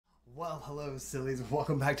Well, hello, sillies.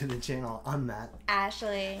 Welcome back to the channel. I'm Matt.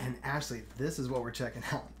 Ashley. And Ashley, this is what we're checking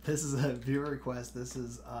out. This is a viewer request. This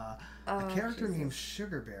is a character named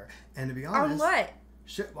Sugar Bear. And to be honest... On what?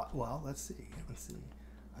 Well, let's see. I was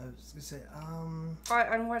going to say,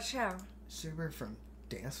 On what show? Sugar Bear from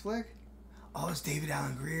Dance Flick? Oh, it's David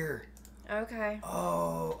Alan Grier. Okay.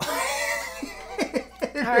 Oh.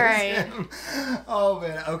 Alright. Oh,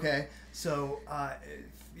 man. Okay. So,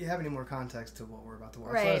 if you have any more context to what we're about to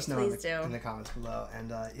watch, let us know in the comments below. And,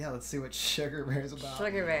 yeah, let's see what Sugar Bear is about.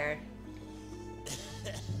 Sugar Bear.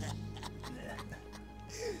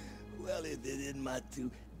 Well, if it isn't my two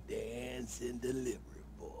dancing delivery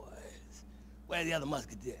boys. Where's the other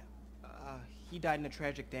musketeer? He died in a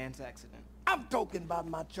tragic dance accident. I'm talking about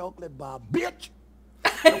my chocolate bar, bitch!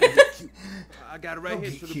 I got it right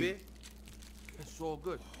here, Sugar Bear. It's all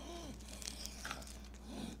good.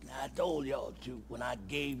 Now, I told y'all two when I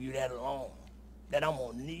gave you that loan that I'm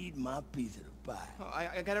gonna need my piece of the pie. Oh,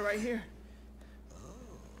 I got it right here.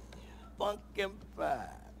 Funkin' pie.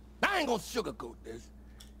 I ain't gonna sugarcoat this.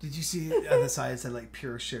 Did you see on the side it said like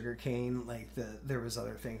pure sugar cane? Like there was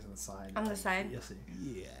other things on the side. On the side? You'll see.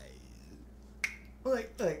 Yeah.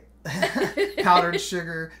 Like powdered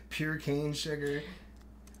sugar, pure cane sugar.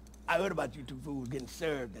 I heard about you two fools getting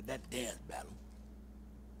served at that dance battle.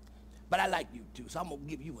 But I like you two, so I'm gonna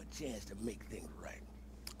give you a chance to make things right.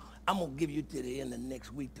 I'm gonna give you to the end of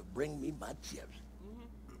next week to bring me my chips.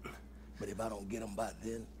 But if I don't get them by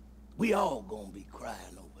then, we all gonna be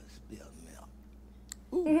crying over spilled milk.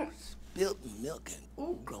 Ooh, spilled milk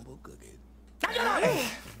and crumbled cookies.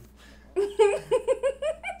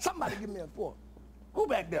 Somebody give me a fork. Who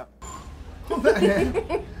back there?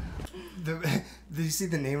 Did you see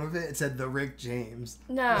the name of it? It said the Rick James.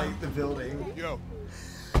 No. Like the building. Yo,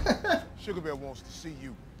 Sugar Bear wants to see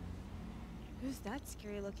you. Who's that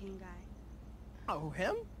scary looking guy? Oh,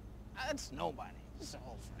 him? That's nobody. Just an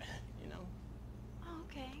old friend, you know? Oh,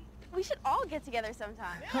 okay. We should all get together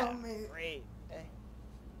sometime. Oh, man. Great. Hey.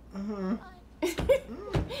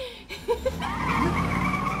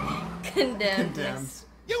 Condemned.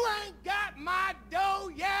 You ain't got my dough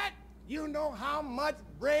yet. You know how much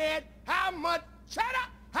bread, how much cheddar,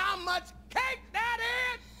 how much cake that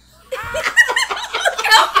is.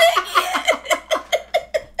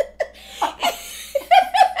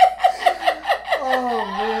 Oh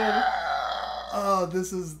man. Oh,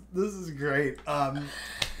 this is great.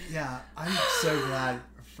 Yeah, I'm so glad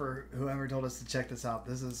for whoever told us to check this out.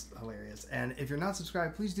 This is hilarious. And if you're not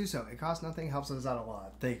subscribed, please do so. It costs nothing, helps us out a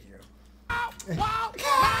lot. Thank you.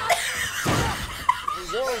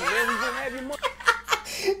 Whoa, man, we gonna have your money.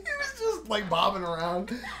 He was just like bobbing around.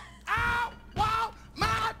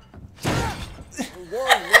 Don't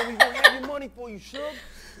worry, man, we gonna have your money for you, Suge.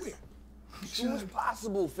 As soon as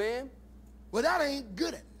possible, fam. Well, that ain't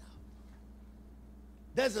good enough.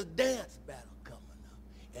 There's a dance battle coming up,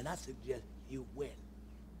 and I suggest you win.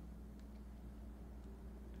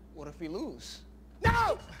 What if we lose?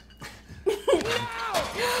 No! No! No!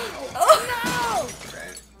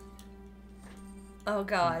 Oh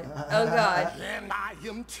God. Oh God. And I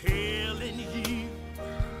am telling you,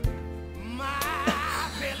 my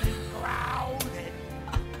belly's growling.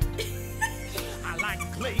 I like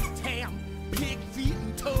glazed ham, pig feet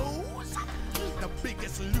and toes. The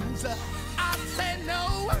biggest loser, I say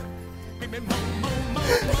no. Give me more.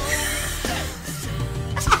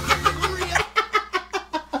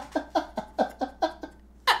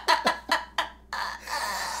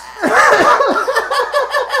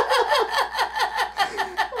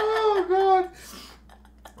 Oh god.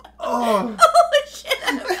 Oh. Oh shit! I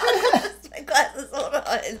don't know. Just my glasses. Hold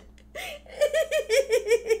on.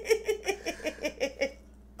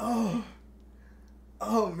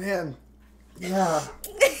 Oh man. Yeah.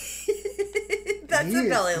 That's a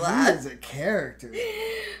belly laugh. He is a character. I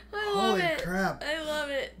love Holy it. crap. I love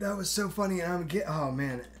it. That was so funny, and oh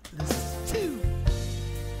man. This is...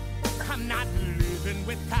 I'm not living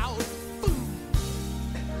without food.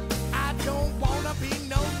 I don't wanna be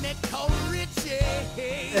no Nicole Richie.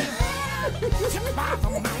 Tip by the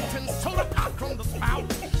mountains, soda pop from the spout.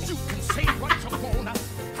 You can say what you wanna.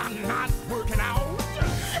 I'm not working out.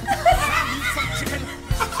 I need some chicken.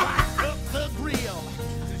 Fry up the grill.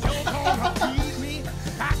 You're gonna feed me.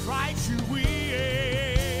 That's right, you will.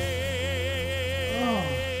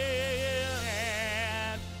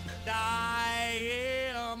 And I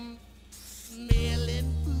am smelling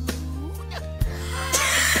food.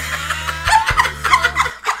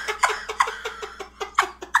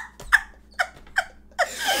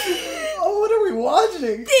 Oh, what are we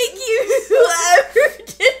watching? Thank you, whoever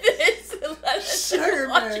did this. Let us know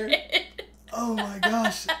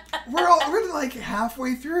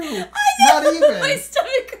halfway through. I know. Not even. My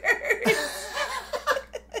stomach hurts.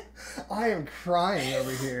 I am crying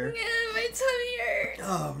over here. Yeah, my tummy hurts.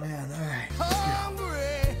 Oh man, all right.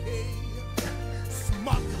 Hungry.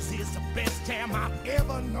 Smuckers is the best jam I've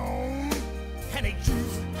ever known. And a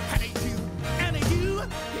juice, and a you, and a you,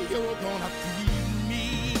 you're gonna feed me.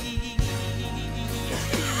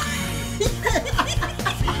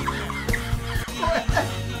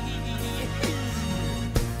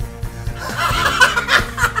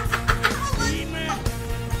 Feed me.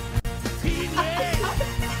 Feed me.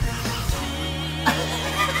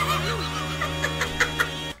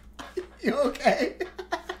 You okay?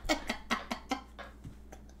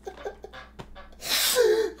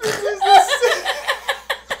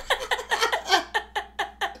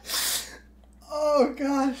 Oh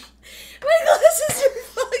gosh. My glasses are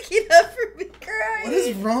fogging up from me crying. What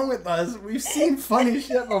is wrong with us? We've seen funny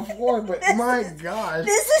shit before, but my gosh.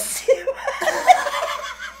 This is too much.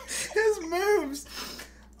 His moves.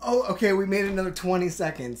 Oh, okay, we made another 20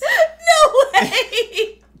 seconds. No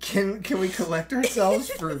way. Can we collect ourselves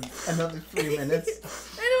for another 3 minutes?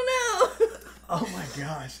 I don't know. Oh my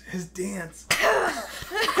gosh, his dance.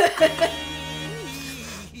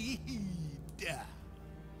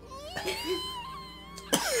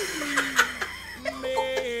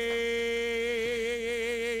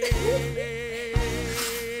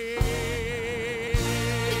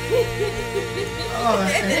 Oh,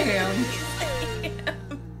 damn.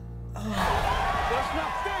 That's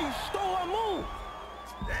not fair. You stole our move.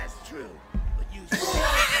 That's true. But you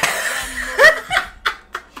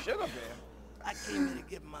Sugar Bear. I came here to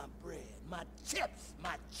get my bread, my chips,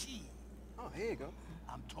 my cheese. Oh, here you go.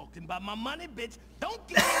 I'm talking about my money, bitch. Don't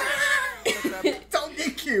get Don't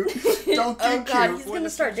get cute. Don't get Oh god, cute. he's gonna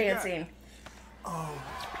start dancing.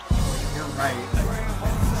 You're right.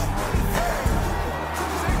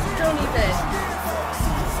 Don't eat this.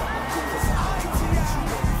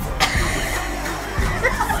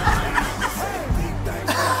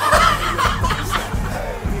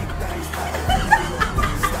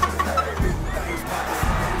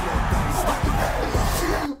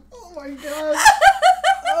 Oh my god.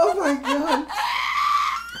 Oh my god.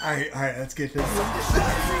 Alright, let's get this.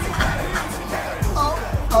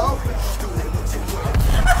 Oh.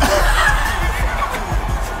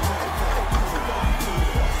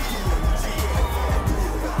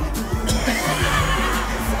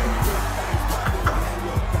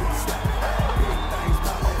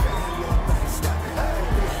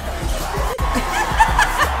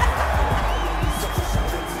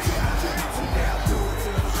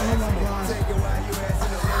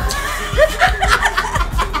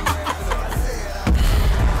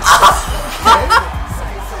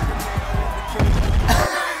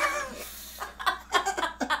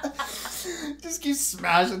 Just keep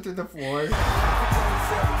smashing through the floor.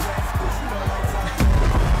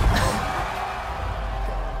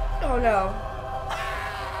 Oh no.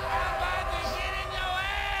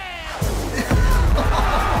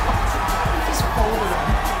 Just folded him.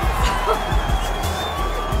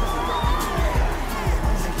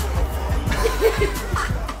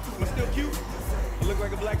 Am I still cute? I look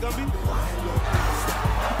like a black Gumby?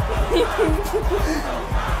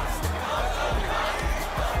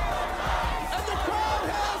 And the crowd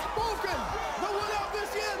has spoken. The winner of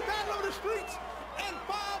this year's Battle of the Streets and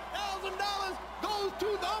 $5,000 goes to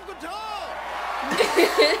the Uncle Tom.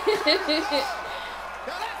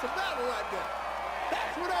 Now that's a battle right there.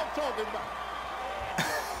 That's what I'm talking about.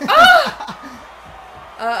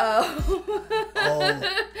 Uh-oh. Oh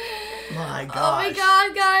my gosh. Oh my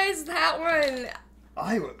god, guys, that one.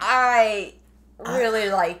 I really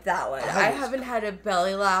liked that one. I haven't had a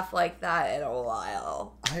belly laugh like that in a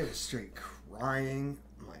while. I was straight crying.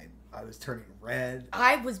 I was turning red.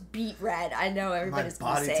 I was beet red. I know everybody's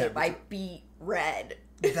gonna body say temperature. my beet red.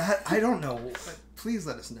 That I don't know. Please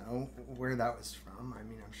let us know where that was from. I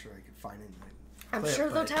mean, I'm sure I could find it in the I'm clip, sure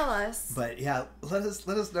they'll tell us. But yeah, let us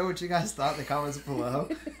know what you guys thought in the comments below.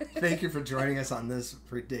 Thank you for joining us on this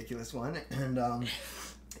ridiculous one, and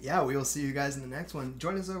yeah, we will see you guys in the next one.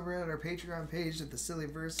 Join us over at our Patreon page at the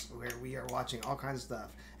SillieVerse, where we are watching all kinds of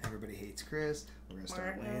stuff. Everybody Hates Chris. We're gonna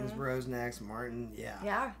start Wayne's Bros next. Martin,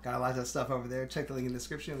 yeah, got a lot of stuff over there. Check the link in the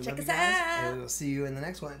description. We Check love us you guys, out. and we will see you in the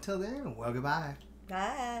next one. Until then, well, goodbye.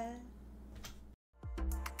 Bye.